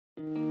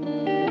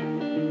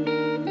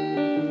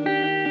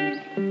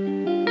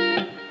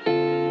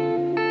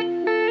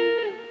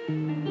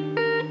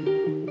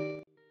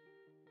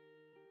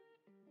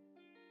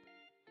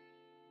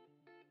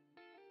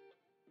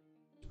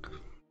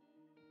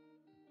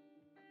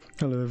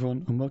Hello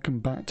everyone and welcome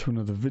back to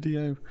another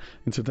video.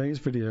 In today's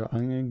video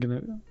I'm going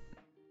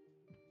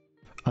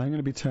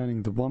to be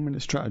turning the 1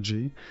 minute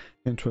strategy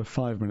into a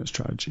 5 minute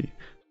strategy.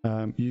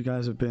 You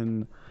guys have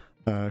been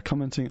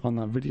commenting on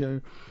that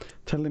video,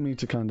 telling me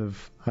to kind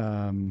of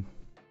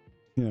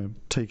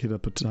take it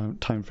up a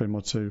time frame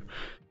or two.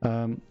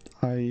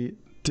 I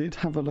did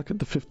have a look at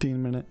the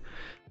 15 minute.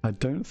 I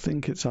don't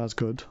think it's as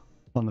good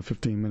on the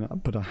 15 minute,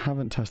 but I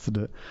haven't tested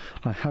it.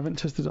 I haven't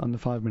tested it on the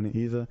 5 minute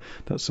either.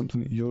 That's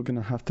something that you're going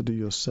to have to do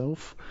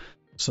yourself.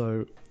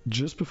 So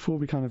just before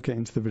we kind of get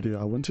into the video,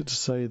 I wanted to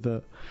say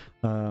that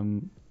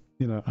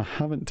I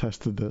haven't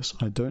tested this.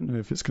 I don't know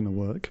if it's going to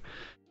work,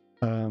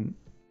 and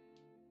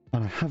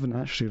I haven't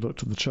actually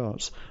looked at the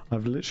charts.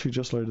 I've literally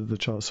just loaded the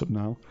charts up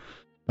now,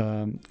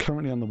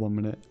 currently on the 1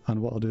 minute,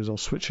 and what I'll do is I'll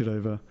switch it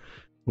over.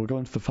 We'll go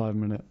into the 5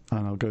 minute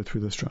and I'll go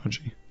through the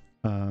strategy.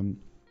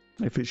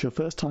 If it's your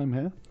first time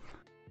here,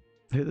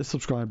 hit the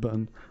subscribe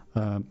button.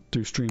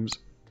 Do streams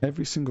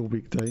every single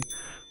weekday.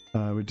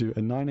 We do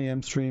a 9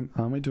 AM stream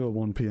and we do a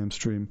 1 PM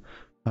stream.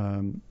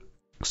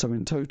 So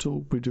in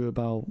total we do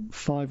about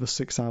 5 or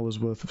 6 hours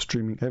worth of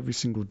streaming every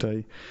single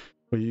day,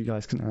 where you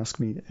guys can ask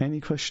me any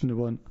question you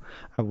want.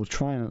 I will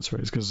try and answer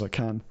it as good as I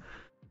can.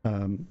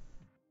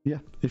 Yeah,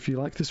 if you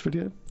like this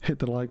video, hit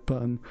the like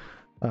button.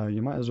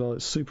 You might as well,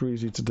 it's super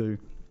easy to do.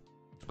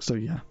 So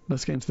yeah,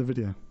 let's get into the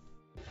video.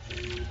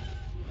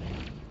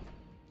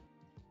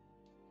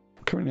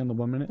 Currently on the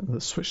 1 minute,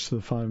 let's switch to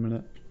the 5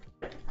 minute.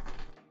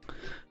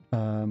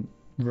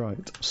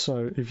 Right,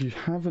 so if you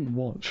haven't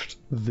watched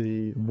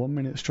the 1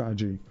 minute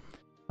strategy,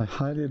 I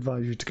highly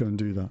advise you to go and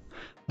do that.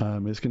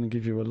 It's going to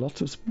give you a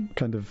lot of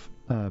kind of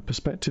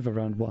perspective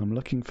around what I'm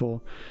looking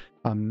for.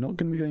 I'm not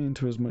going to be going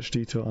into as much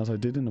detail as I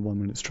did in the 1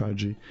 minute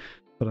strategy,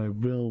 but I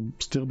will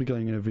still be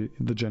going over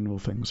the general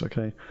things.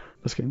 Okay,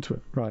 let's get into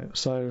it. Right,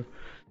 so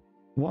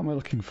what am I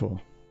looking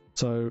for?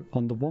 So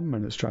on the 1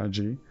 minute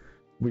strategy,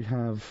 we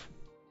have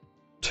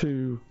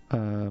two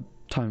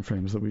time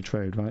frames that we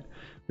trade, right?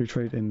 We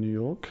trade in New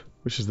York,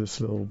 which is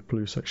this little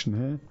blue section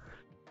here,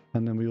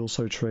 and then we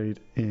also trade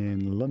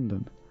in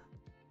London,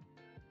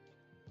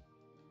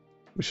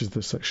 which is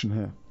this section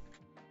here.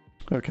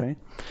 Okay,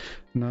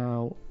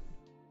 now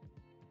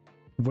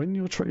when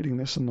you're trading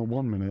this in the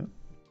 1 minute,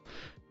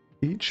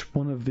 each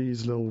one of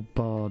these little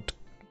barred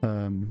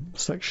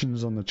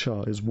sections on the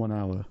chart is 1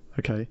 hour.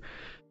 Okay,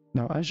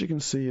 now as you can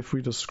see, if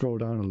we just scroll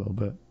down a little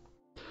bit,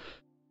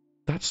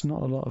 that's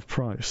not a lot of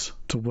price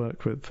to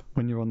work with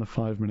when you're on the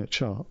 5 minute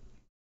chart.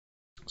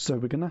 So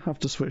we're going to have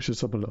to switch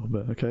this up a little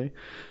bit, okay?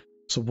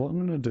 So what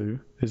I'm going to do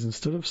is,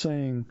 instead of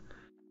saying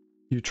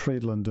you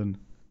trade London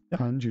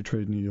and you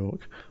trade New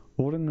York,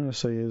 all I'm going to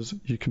say is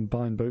you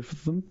combine both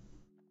of them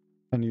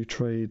and you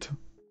trade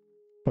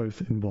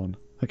both in one,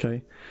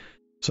 okay?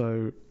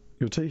 So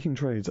you're taking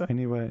trades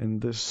anywhere in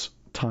this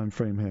time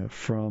frame here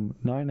from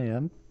 9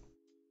 AM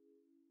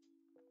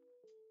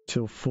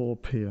till 4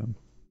 PM.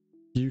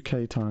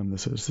 UK time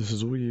this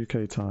is all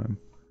UK time,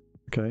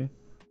 okay?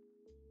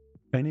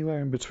 Anywhere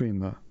in between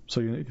that.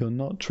 So you're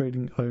not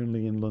trading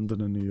only in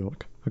London and New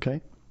York,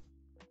 okay?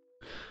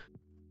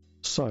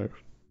 So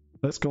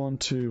let's go on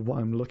to what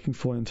I'm looking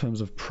for in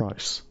terms of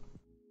price.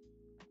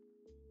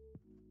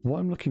 What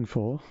I'm looking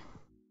for,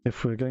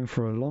 if we're going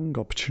for a long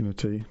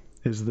opportunity,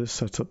 is this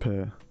setup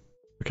here,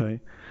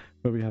 okay?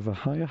 Where we have a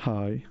higher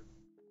high,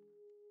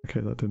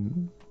 okay, that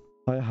didn't,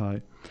 higher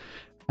high,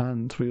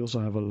 and we also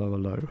have a lower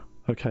low.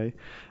 Okay,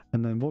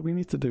 and then what we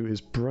need to do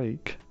is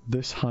break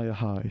this higher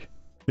high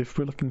if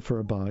we're looking for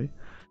a buy.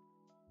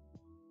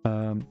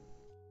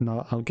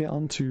 Now I'll get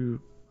on to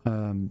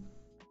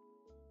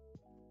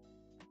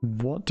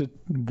what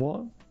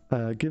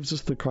gives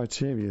us the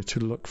criteria to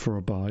look for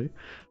a buy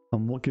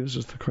and what gives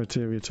us the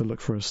criteria to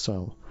look for a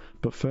sell.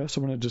 But first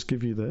I want to just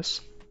give you this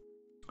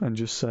and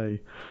just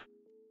say,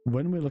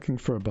 when we're looking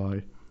for a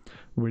buy,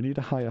 we need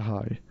a higher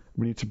high.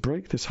 We need to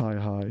break this higher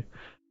high.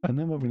 And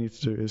then what we need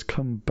to do is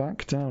come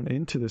back down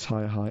into this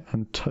higher high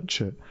and touch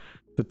it.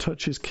 The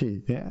touch is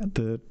key. Yeah,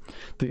 the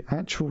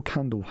actual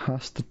candle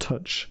has to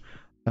touch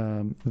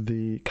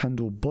the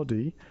candle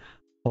body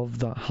of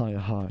that higher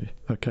high.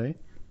 Okay.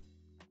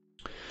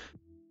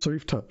 So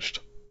we've touched.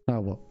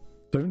 Now what?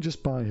 Don't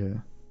just buy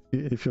here.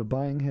 If you're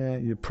buying here,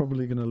 you're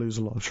probably going to lose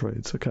a lot of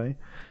trades. Okay.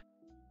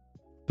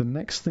 The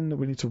next thing that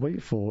we need to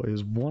wait for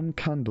is one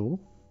candle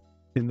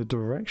in the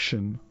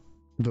direction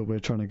that we're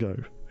trying to go.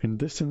 In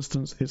this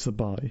instance, it's a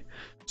buy.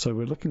 So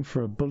we're looking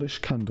for a bullish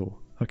candle,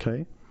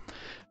 okay?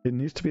 It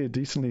needs to be a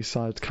decently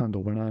sized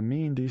candle. When I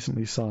mean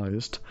decently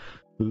sized,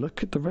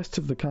 look at the rest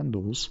of the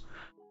candles.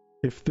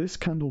 If this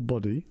candle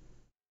body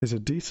is a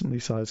decently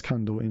sized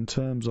candle in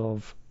terms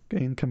of,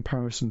 in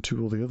comparison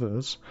to all the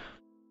others,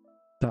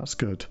 that's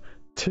good.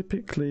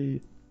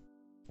 Typically,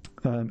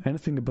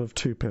 anything above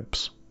 2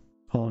 pips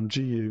on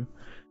GU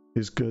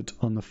is good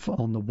on the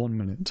 1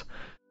 minute.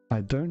 I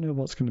don't know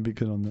what's going to be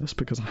good on this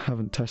because I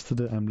haven't tested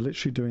it. I'm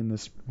literally doing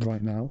this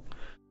right now.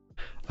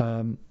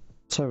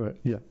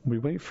 Yeah, we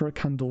wait for a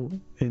candle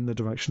in the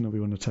direction that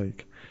we want to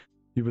take.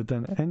 You would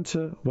then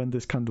enter when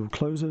this candle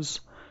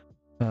closes,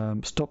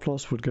 Stop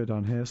loss would go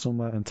down here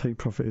somewhere, and take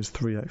profit is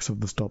 3x of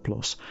the stop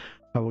loss.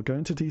 I will go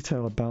into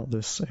detail about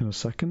this in a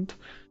second,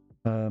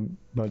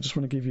 but I just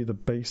want to give you the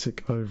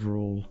basic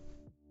overall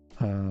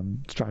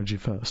strategy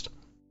first.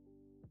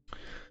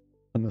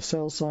 On the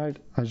sell side,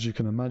 as you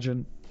can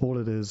imagine, all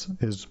it is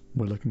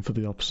we're looking for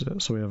the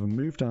opposite. So we have a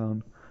move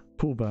down,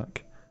 pull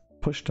back,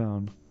 push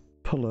down,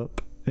 pull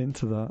up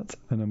into that,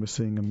 and then we're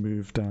seeing a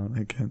move down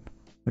again.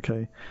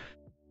 Okay,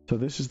 so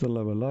this is the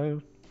lower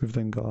low. We've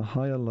then got a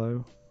higher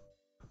low,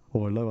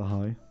 or a lower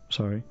high,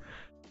 sorry.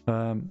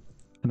 And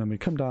then we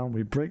come down,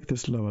 we break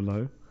this lower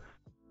low,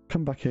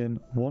 come back in,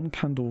 one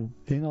candle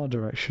in our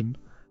direction,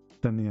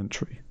 then the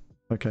entry.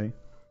 Okay,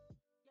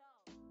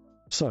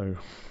 so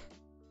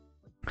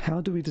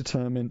how do we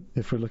determine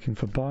if we're looking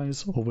for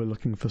buys or we're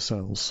looking for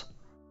sells?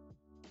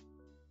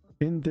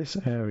 In this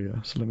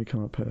area, so let me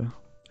come up here.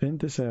 In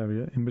this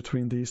area, in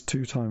between these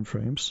two time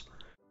frames,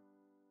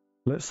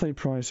 let's say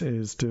price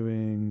is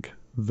doing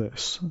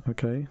this,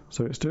 okay?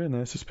 So it's doing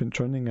this, it's been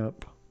trending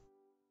up.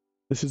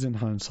 This is in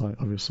hindsight,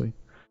 obviously.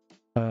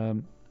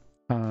 And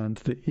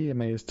the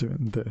EMA is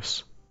doing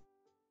this.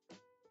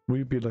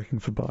 We'd be looking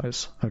for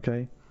buys,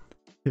 okay?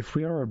 If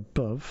we are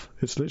above,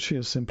 it's literally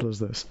as simple as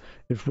this.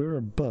 If we're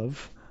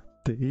above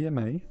the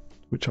EMA,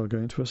 which I'll go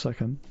into a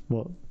second,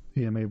 what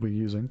EMA we're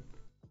using.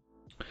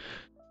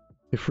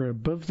 If we're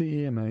above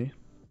the EMA,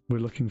 we're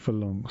looking for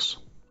longs,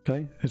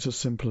 okay? It's as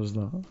simple as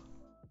that.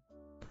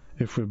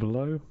 If we're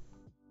below,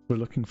 we're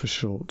looking for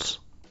shorts,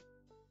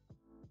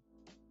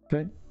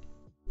 okay?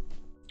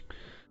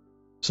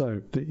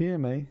 So the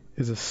EMA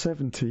is a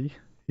 70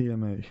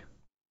 EMA.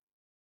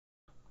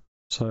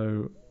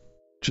 So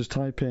just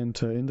type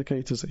into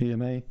indicators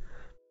EMA,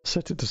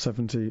 set it to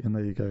 70, and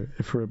there you go.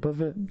 If we're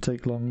above it,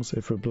 take longs.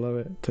 If we're below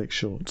it, take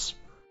shorts.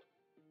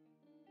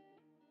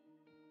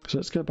 So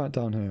let's go back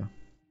down here.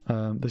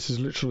 This is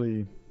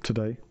literally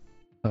today.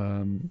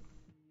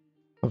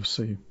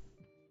 Obviously,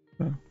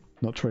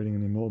 not trading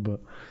anymore,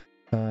 but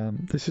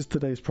this is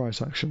today's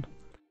price action.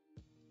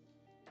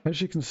 As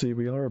you can see,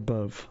 we are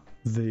above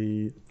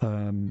the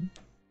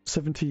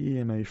 70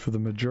 EMA for the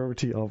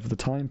majority of the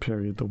time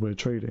period that we're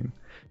trading,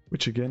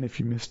 which again, if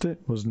you missed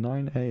it, was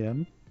 9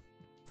 AM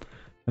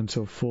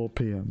until 4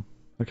 PM.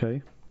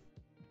 Okay,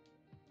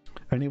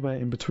 anywhere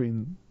in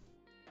between,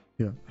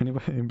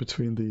 anywhere in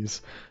between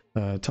these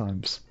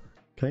times.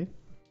 Okay,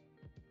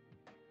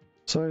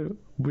 so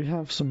we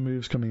have some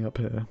moves coming up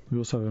here. We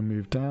also have a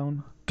move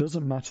down.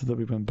 Doesn't matter that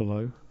we went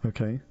below.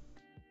 Okay,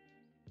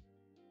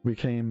 we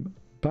came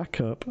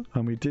back up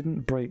and we didn't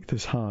break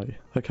this high.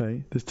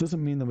 Okay, this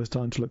doesn't mean that we're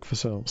starting to look for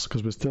sells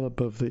because we're still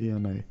above the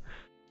EMA.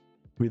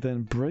 We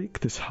then break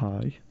this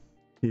high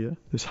here,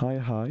 this higher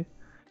high.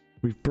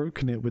 We've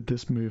broken it with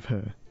this move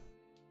here.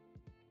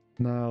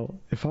 Now,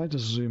 if I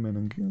just zoom in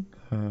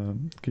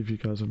and give you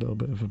guys a little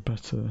bit of a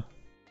better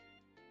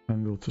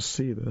angle to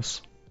see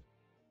this.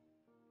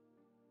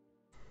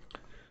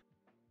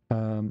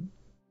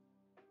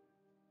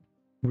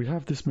 We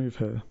have this move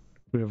here.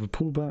 We have a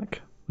pullback,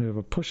 we have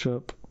a push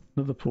up,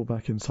 another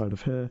pullback inside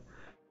of here,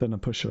 then a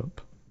push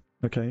up.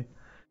 Okay,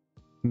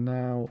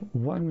 now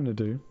what I'm going to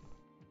do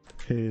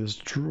is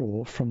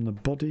draw from the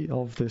body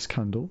of this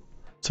candle,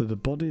 so the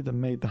body that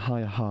made the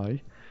higher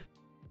high,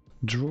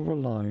 draw a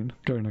line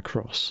going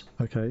across.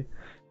 Okay,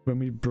 when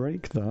we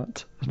break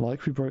that,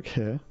 like we broke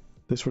here,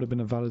 this would have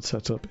been a valid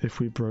setup if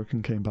we broke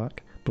and came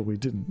back, but we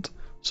didn't.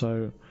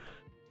 So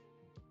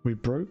we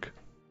broke,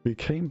 we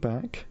came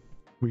back,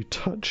 we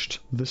touched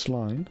this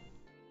line.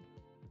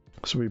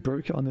 So we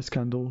broke it on this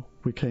candle,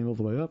 we came all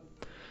the way up,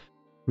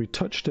 we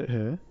touched it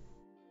here,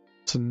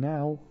 so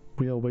now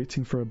we are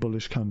waiting for a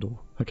bullish candle,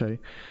 okay?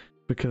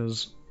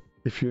 Because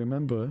if you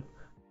remember,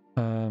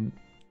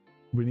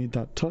 we need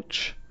that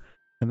touch,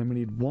 and then we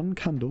need one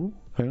candle,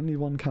 only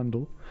one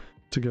candle,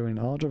 to go in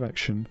our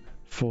direction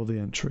for the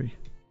entry.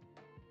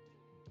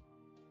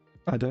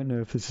 I don't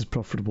know if this is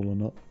profitable or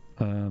not,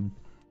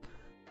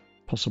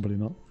 possibly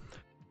not,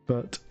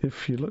 but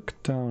if you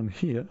look down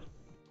here,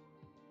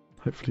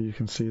 hopefully you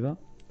can see that.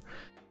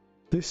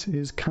 This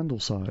is candle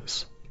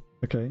size,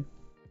 okay?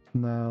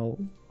 Now,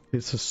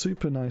 it's a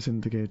super nice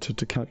indicator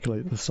to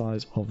calculate the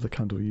size of the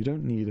candle. You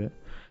don't need it,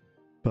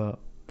 but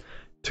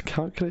to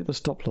calculate the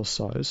stop loss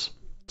size,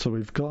 so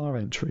we've got our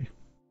entry.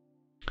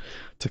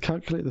 To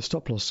calculate the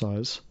stop loss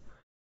size,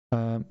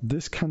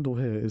 this candle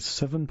here is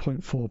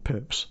 7.4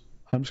 pips.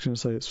 I'm just going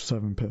to say it's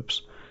 7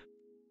 pips.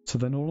 So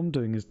then all I'm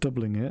doing is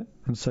doubling it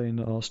and saying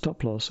that our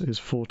stop loss is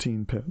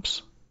 14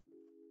 pips.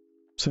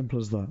 Simple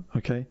as that,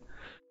 okay?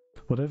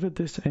 Whatever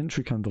this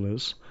entry candle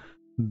is,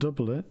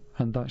 double it,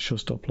 and that's your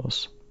stop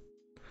loss.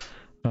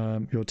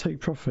 Your take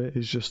profit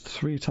is just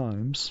 3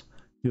 times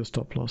your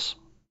stop loss.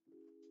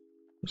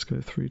 Let's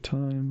go 3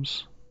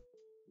 times.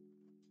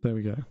 There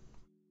we go.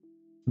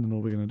 And then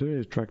all we're going to do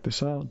is drag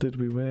this out. Did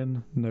we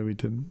win? No, we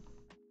didn't.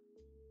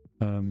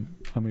 And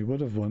we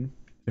would have won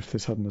if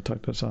this hadn't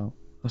attacked us out.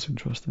 That's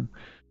interesting.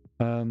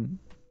 But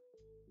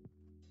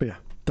yeah,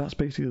 that's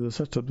basically the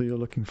setup that you're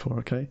looking for,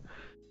 okay?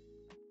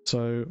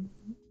 So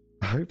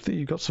I hope that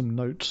you got some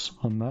notes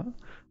on that.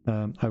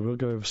 I will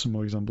go over some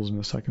more examples in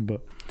a second,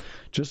 but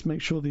just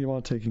make sure that you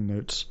are taking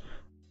notes.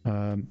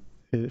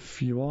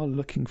 If you are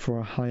looking for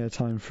a higher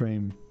time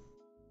frame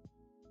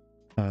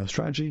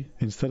strategy,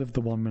 instead of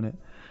the 1 minute,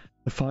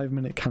 the 5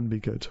 minute can be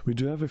good. We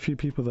do have a few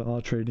people that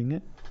are trading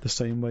it the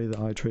same way that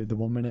I trade the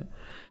 1 minute.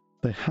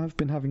 They have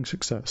been having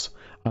success.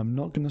 I'm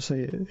not going to say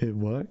it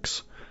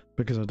works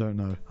because I don't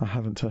know. I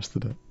haven't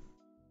tested it.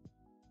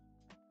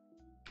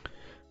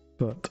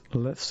 But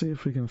let's see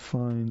if we can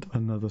find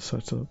another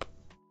setup.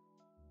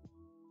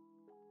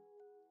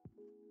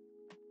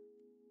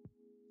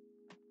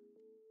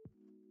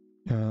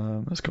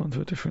 Let's go on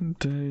to a different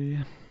day.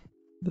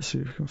 Let's see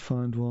if we can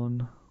find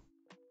one.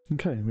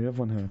 Okay, we have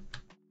one here.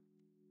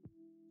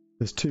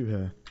 There's two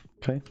here.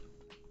 Okay.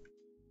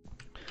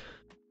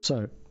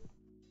 So,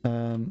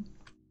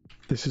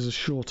 this is a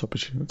short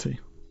opportunity.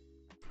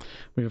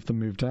 We have the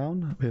move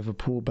down. We have a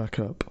pull back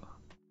up.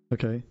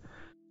 Okay.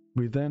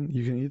 You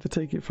can either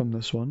take it from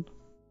this one,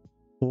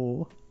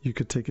 or you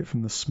could take it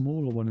from the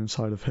smaller one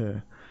inside of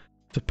here.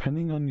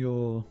 Depending on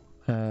your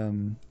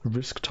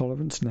risk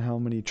tolerance and how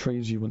many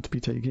trades you want to be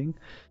taking,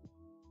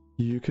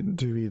 you can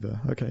do either.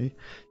 Okay,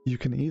 you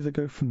can either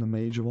go from the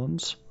major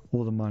ones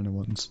or the minor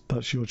ones.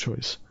 That's your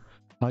choice.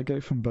 I go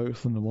from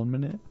both in the 1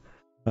 minute,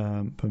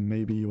 but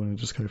maybe you want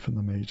to just go from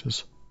the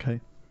majors.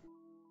 Okay.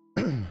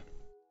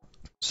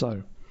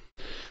 So,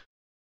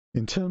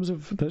 in terms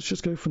of, let's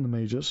just go from the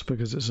majors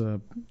because it's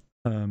a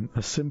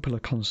simpler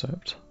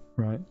concept,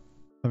 right?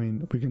 I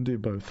mean, we can do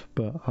both,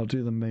 but I'll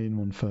do the main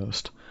one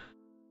first.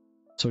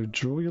 So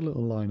draw your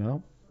little line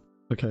out.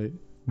 Okay,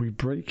 we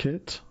break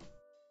it.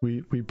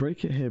 We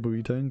break it here, but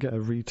we don't get a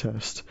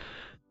retest.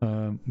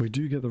 We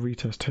do get the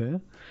retest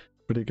here,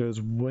 but it goes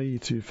way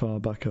too far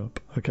back up.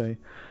 Okay,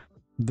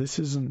 this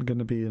isn't going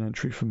to be an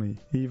entry for me,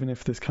 even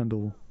if this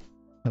candle,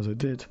 as it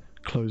did,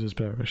 closes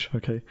bearish.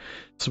 Okay,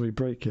 so we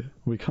break it.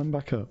 We come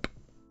back up.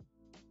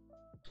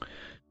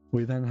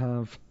 We then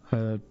have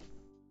a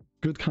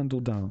good candle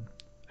down.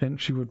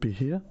 Entry would be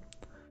here.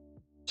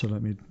 So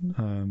let me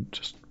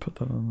just put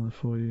that on there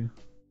for you.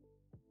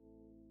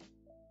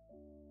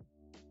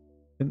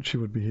 Entry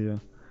would be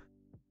here.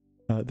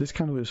 This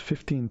candle is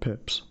 15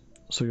 pips.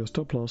 So your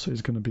stop loss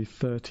is going to be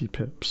 30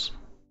 pips.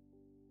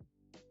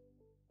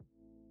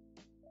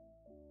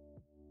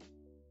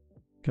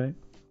 Okay.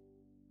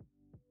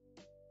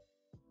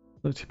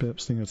 30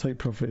 pips. Then your take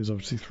profit is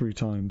obviously 3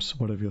 times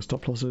whatever your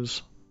stop loss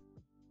is.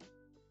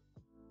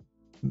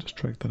 And just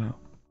drag that out.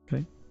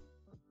 Okay.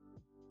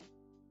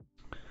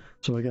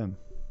 So again,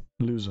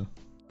 loser.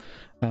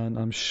 And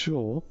I'm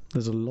sure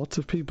there's a lot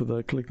of people that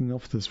are clicking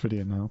off this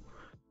video now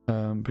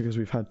because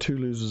we've had 2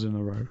 losers in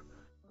a row.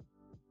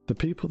 The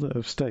people that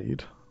have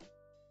stayed,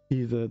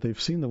 either they've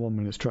seen the 1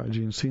 minute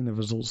strategy and seen the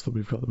results that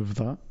we've got with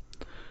that,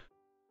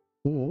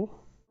 or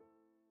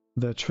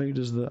they're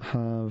traders that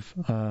have,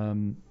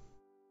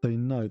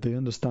 they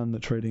understand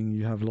that trading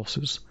you have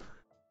losses.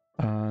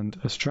 And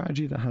a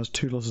strategy that has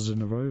 2 losses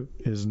in a row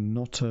is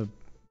not a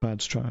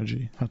bad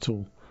strategy at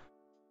all.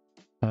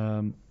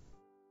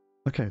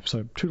 Okay,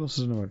 so 2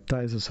 losses in a row.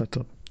 That is a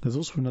setup. There's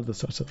also another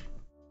setup.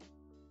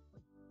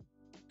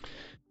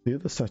 The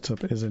other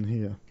setup is in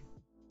here.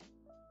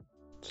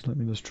 So let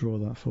me just draw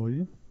that for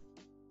you.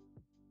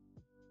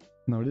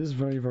 Now it is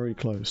very, very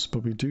close,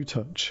 but we do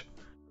touch.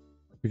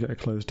 We get a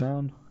close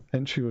down.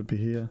 Entry would be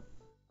here.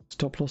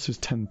 Stop loss is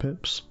 10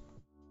 pips.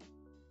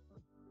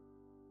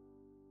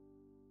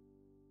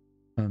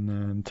 And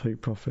then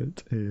take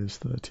profit is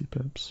 30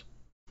 pips.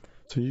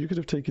 So you could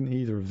have taken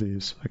either of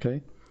these,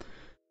 okay?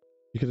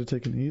 You could have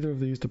taken either of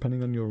these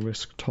depending on your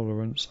risk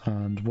tolerance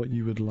and what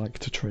you would like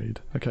to trade,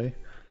 okay?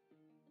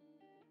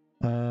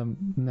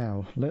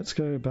 Now, let's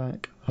go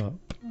back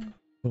up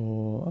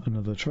for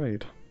another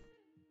trade.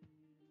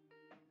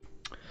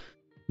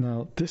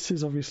 Now, this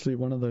is obviously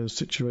one of those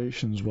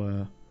situations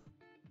where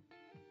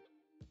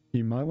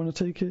you might want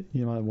to take it,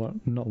 you might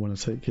not want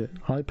to take it.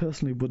 I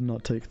personally would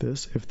not take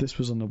this if this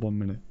was on the 1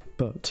 minute,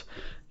 but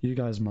you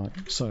guys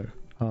might, so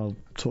I'll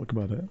talk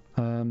about it.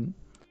 I'll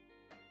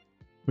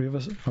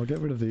get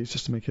rid of these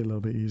just to make it a little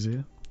bit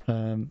easier.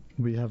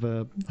 We have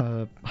a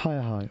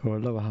higher high or a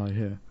lower high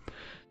here.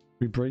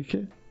 We break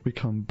it, we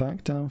come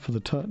back down for the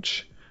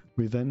touch,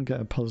 we then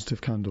get a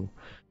positive candle.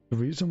 The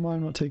reason why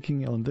I'm not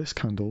taking it on this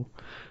candle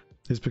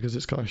is because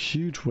it's got a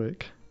huge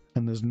wick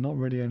and there's not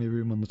really any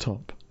room on the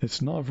top.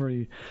 It's not a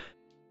very...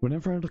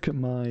 Whenever I look at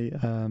my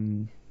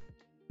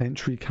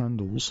entry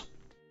candles,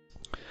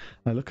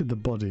 I look at the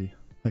body,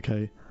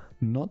 okay?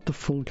 Not the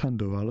full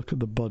candle, I look at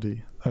the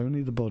body,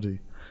 only the body.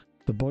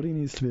 The body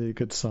needs to be a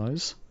good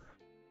size,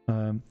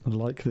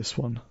 like this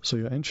one. So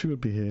your entry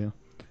would be here.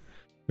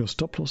 Your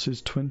stop loss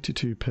is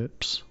 22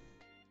 pips.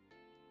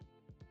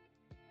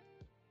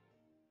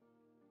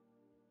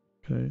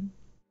 Okay.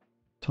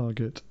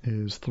 Target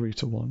is 3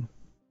 to 1.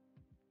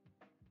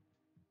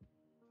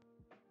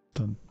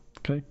 Done.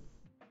 Okay.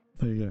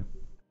 There you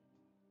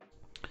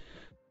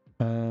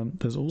go.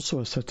 There's also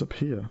a setup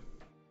here.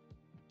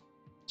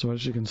 So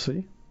as you can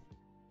see,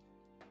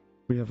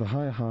 we have a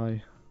higher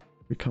high,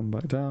 we come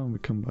back down, we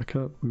come back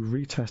up, we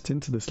retest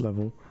into this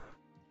level,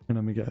 and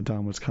then we get a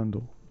downwards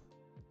candle.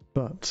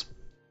 But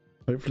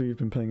hopefully you've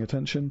been paying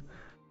attention.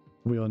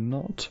 We are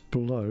not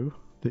below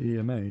the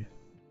EMA,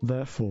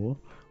 therefore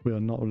we are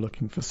not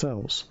looking for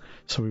sells,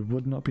 so we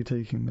would not be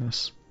taking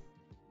this.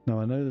 Now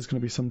I know there's going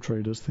to be some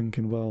traders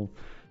thinking, well,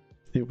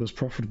 it was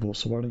profitable,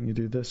 so why don't you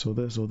do this or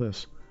this or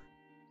this?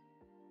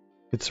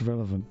 It's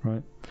irrelevant,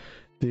 right?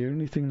 The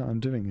only thing that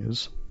I'm doing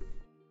is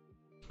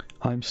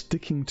I'm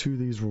sticking to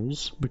these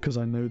rules because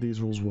I know these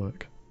rules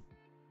work.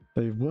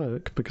 They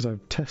work because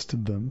I've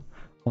tested them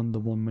on the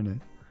 1 minute.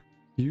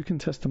 You can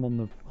test them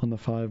on the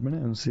 5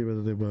 minute and see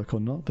whether they work or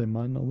not. They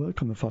might not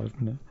work on the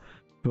 5 minute,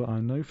 but I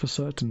know for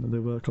certain that they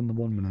work on the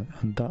 1 minute,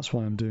 and that's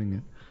why I'm doing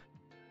it.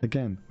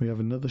 Again, we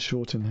have another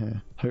short in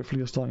here.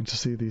 Hopefully you're starting to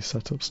see these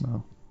setups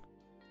now.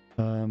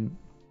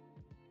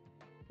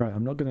 Right,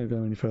 I'm not going to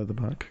go any further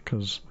back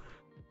because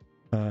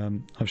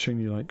I've shown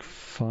you like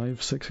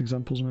 5, 6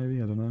 examples maybe,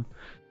 I don't know.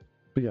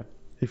 But yeah,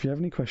 if you have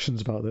any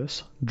questions about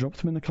this, drop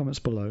them in the comments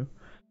below.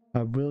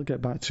 I will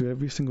get back to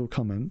every single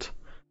comment,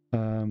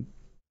 and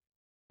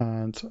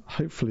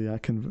hopefully I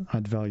can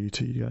add value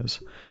to you guys.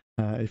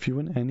 If you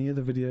want any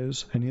other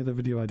videos, any other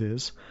video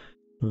ideas,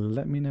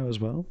 let me know as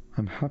well.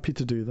 I'm happy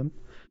to do them.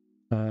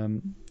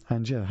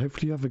 And yeah,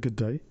 hopefully you have a good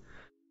day.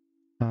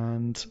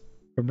 And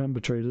remember,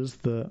 traders,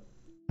 that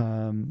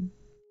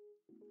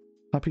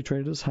happy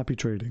traders, happy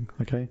trading,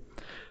 okay?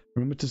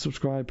 Remember to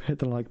subscribe, hit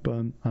the like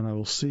button, and I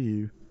will see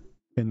you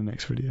in the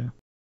next video.